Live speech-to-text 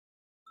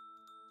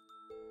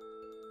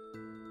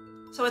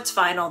So it's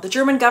final. The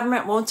German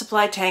government won't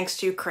supply tanks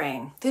to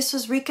Ukraine. This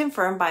was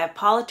reconfirmed by a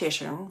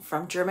politician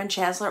from German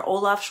Chancellor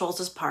Olaf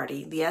Scholz's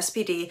party, the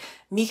SPD,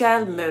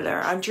 Micheal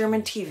Müller, on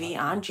German TV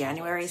on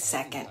January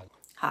 2nd.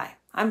 Hi,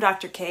 I'm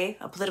Dr. K,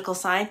 a political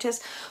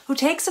scientist who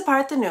takes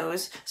apart the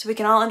news so we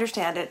can all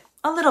understand it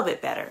a little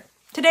bit better.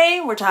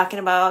 Today, we're talking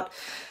about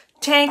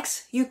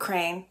tanks,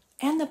 Ukraine,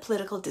 and the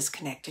political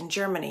disconnect in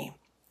Germany.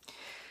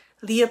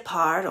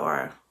 Leopard,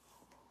 or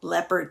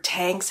Leopard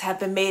tanks, have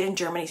been made in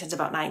Germany since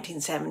about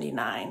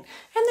 1979. And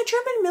the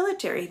German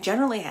military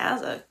generally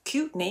has a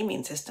cute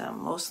naming system,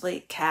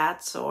 mostly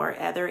cats or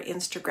other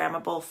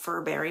Instagrammable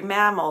fur-bearing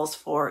mammals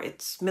for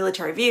its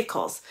military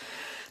vehicles.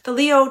 The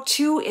Leo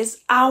 2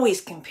 is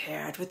always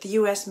compared with the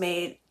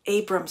US-made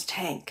Abrams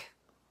tank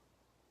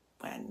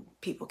when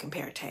people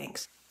compare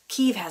tanks.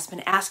 Kyiv has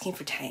been asking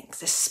for tanks,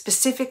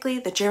 specifically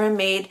the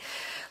German-made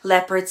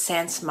Leopard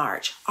since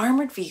March.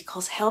 Armored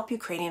vehicles help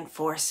Ukrainian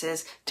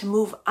forces to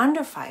move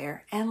under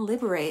fire and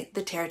liberate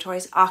the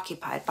territories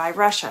occupied by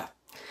Russia.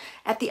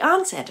 At the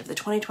onset of the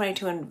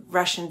 2022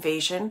 Russian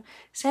invasion,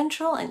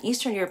 Central and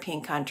Eastern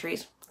European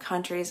countries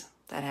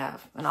that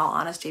have, in all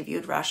honesty,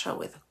 viewed Russia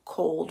with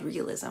cold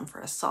realism for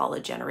a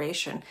solid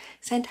generation,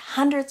 sent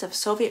hundreds of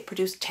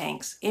Soviet-produced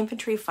tanks,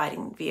 infantry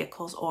fighting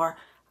vehicles, or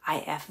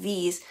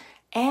IFVs,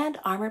 and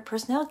armored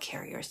personnel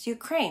carriers to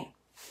Ukraine.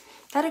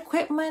 That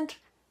equipment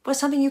was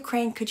something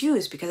Ukraine could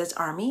use because its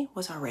army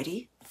was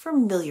already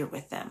familiar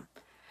with them.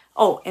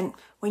 Oh, and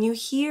when you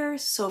hear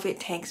Soviet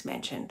tanks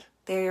mentioned,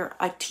 they're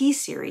a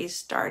T-series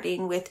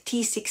starting with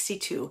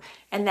T-62,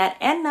 and that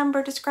N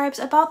number describes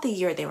about the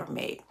year they were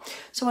made.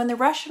 So when the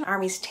Russian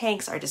army's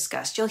tanks are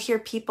discussed, you'll hear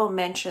people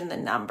mention the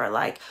number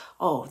like,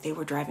 oh, they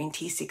were driving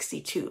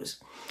T-62s,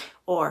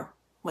 or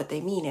what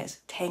they mean is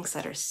tanks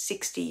that are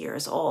 60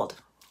 years old.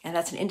 And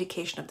that's an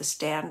indication of the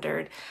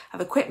standard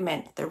of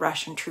equipment the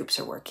Russian troops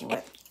are working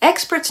with.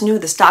 Experts knew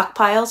the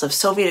stockpiles of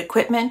Soviet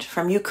equipment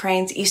from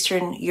Ukraine's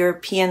Eastern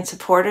European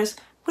supporters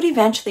would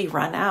eventually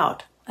run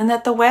out, and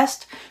that the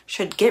West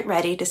should get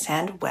ready to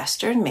send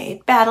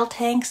Western-made battle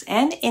tanks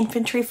and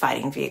infantry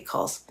fighting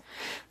vehicles.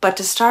 But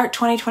to start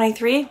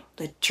 2023,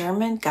 the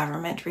German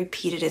government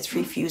repeated its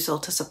refusal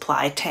to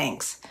supply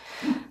tanks.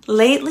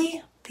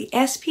 Lately, the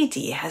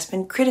SPD has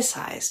been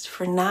criticized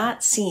for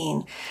not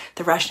seeing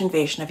the Russian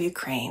invasion of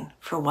Ukraine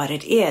for what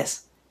it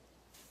is.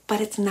 But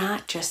it's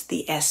not just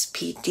the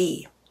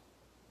SPD.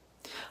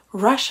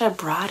 Russia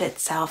brought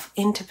itself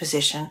into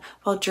position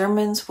while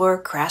Germans were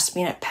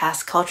grasping at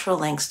past cultural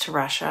links to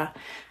Russia,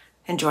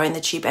 enjoying the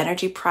cheap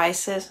energy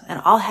prices,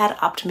 and all had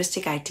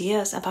optimistic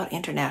ideas about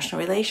international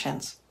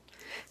relations.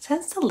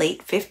 Since the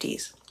late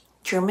 50s,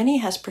 Germany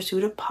has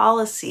pursued a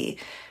policy,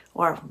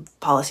 or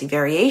policy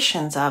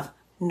variations of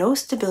no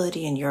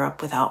stability in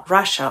Europe without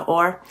Russia,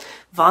 or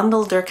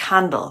Wandel durch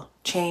Handel,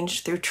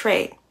 change through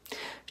trade.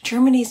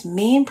 Germany's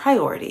main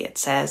priority, it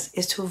says,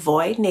 is to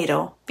avoid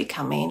NATO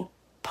becoming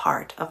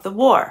part of the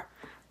war.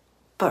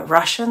 But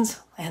Russians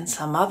and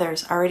some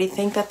others already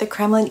think that the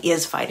Kremlin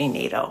is fighting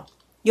NATO.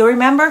 You'll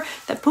remember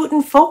that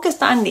Putin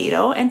focused on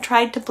NATO and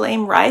tried to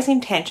blame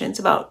rising tensions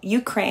about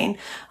Ukraine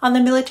on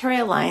the military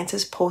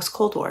alliance's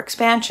post-Cold War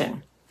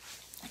expansion.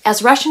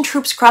 As Russian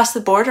troops crossed the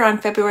border on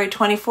February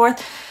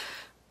 24th,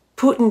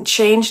 Putin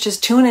changed his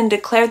tune and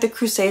declared the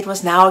crusade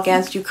was now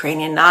against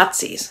Ukrainian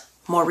Nazis.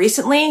 More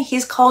recently,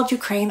 he's called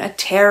Ukraine a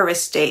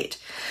terrorist state,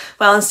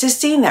 while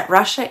insisting that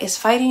Russia is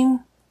fighting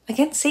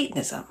against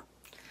Satanism.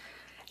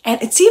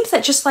 And it seems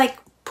that just like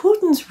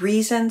Putin's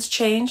reasons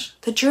change,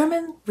 the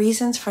German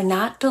reasons for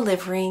not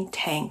delivering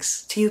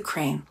tanks to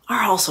Ukraine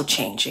are also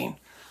changing.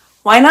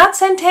 Why not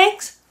send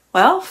tanks?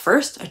 Well,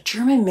 first, a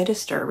German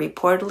minister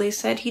reportedly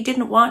said he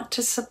didn't want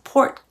to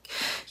support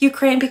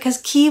Ukraine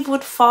because Kyiv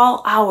would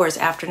fall hours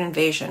after an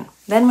invasion.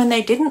 Then when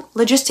they didn't,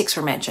 logistics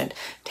were mentioned.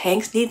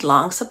 Tanks need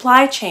long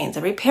supply chains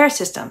and repair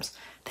systems.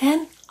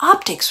 Then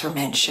optics were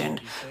mentioned,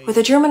 with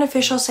a German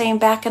official saying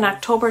back in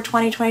October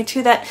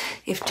 2022 that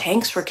if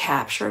tanks were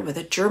captured with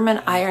a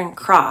German Iron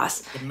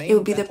Cross, it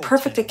would be the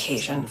perfect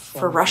occasion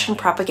for Russian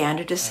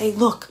propaganda to say,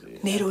 look,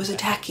 NATO is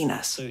attacking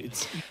us. So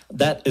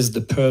that is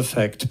the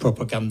perfect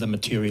propaganda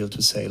material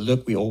to say,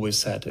 look, we always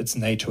said it's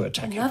NATO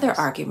attacking us. Another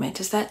argument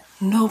is that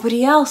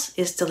nobody else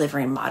is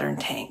delivering modern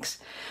tanks.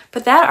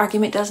 But that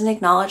argument doesn't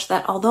acknowledge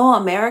that although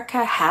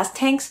America has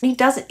tanks,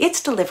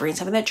 it's delivering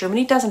something that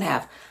Germany doesn't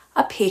have,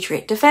 a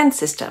Patriot defense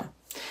system.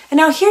 And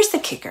now here's the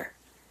kicker.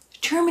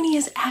 Germany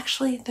is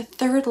actually the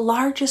third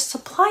largest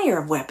supplier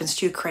of weapons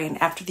to Ukraine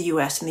after the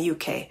US and the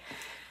UK.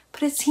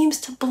 But it seems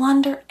to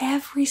blunder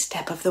every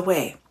step of the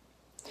way.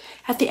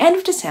 At the end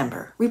of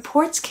December,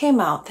 reports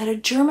came out that a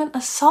German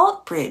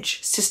assault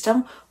bridge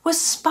system was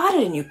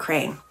spotted in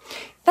Ukraine.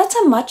 That's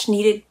a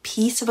much-needed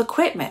piece of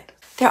equipment.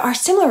 There are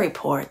similar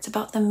reports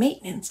about the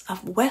maintenance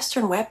of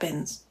Western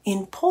weapons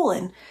in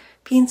Poland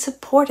being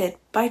supported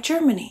by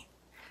Germany.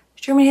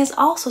 Germany has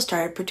also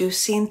started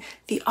producing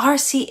the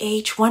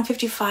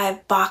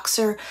RCH-155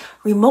 Boxer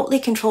remotely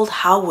controlled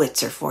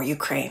howitzer for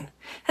Ukraine.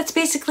 That's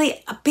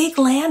basically a big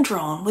land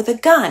drone with a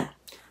gun.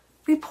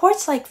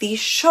 Reports like these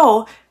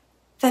show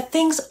that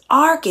things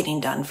are getting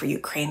done for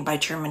Ukraine by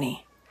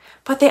Germany.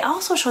 But they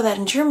also show that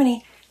in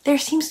Germany, there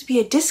seems to be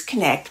a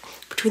disconnect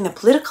between the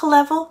political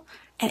level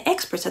and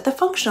experts at the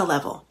functional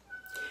level.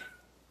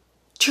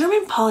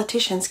 German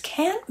politicians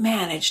can't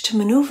manage to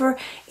maneuver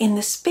in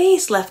the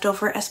space left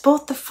over as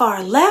both the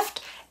far left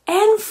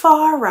and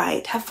far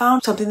right have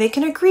found something they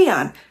can agree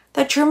on,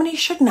 that Germany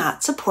should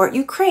not support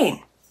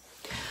Ukraine.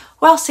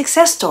 While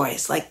success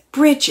stories like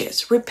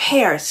bridges,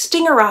 repairs,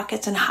 Stinger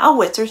rockets, and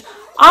howitzers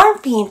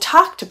aren't being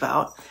talked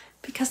about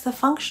because the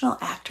functional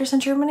actors in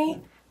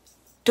Germany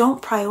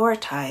don't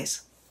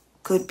prioritize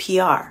good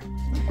PR.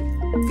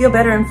 Feel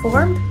better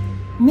informed?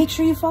 Make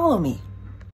sure you follow me.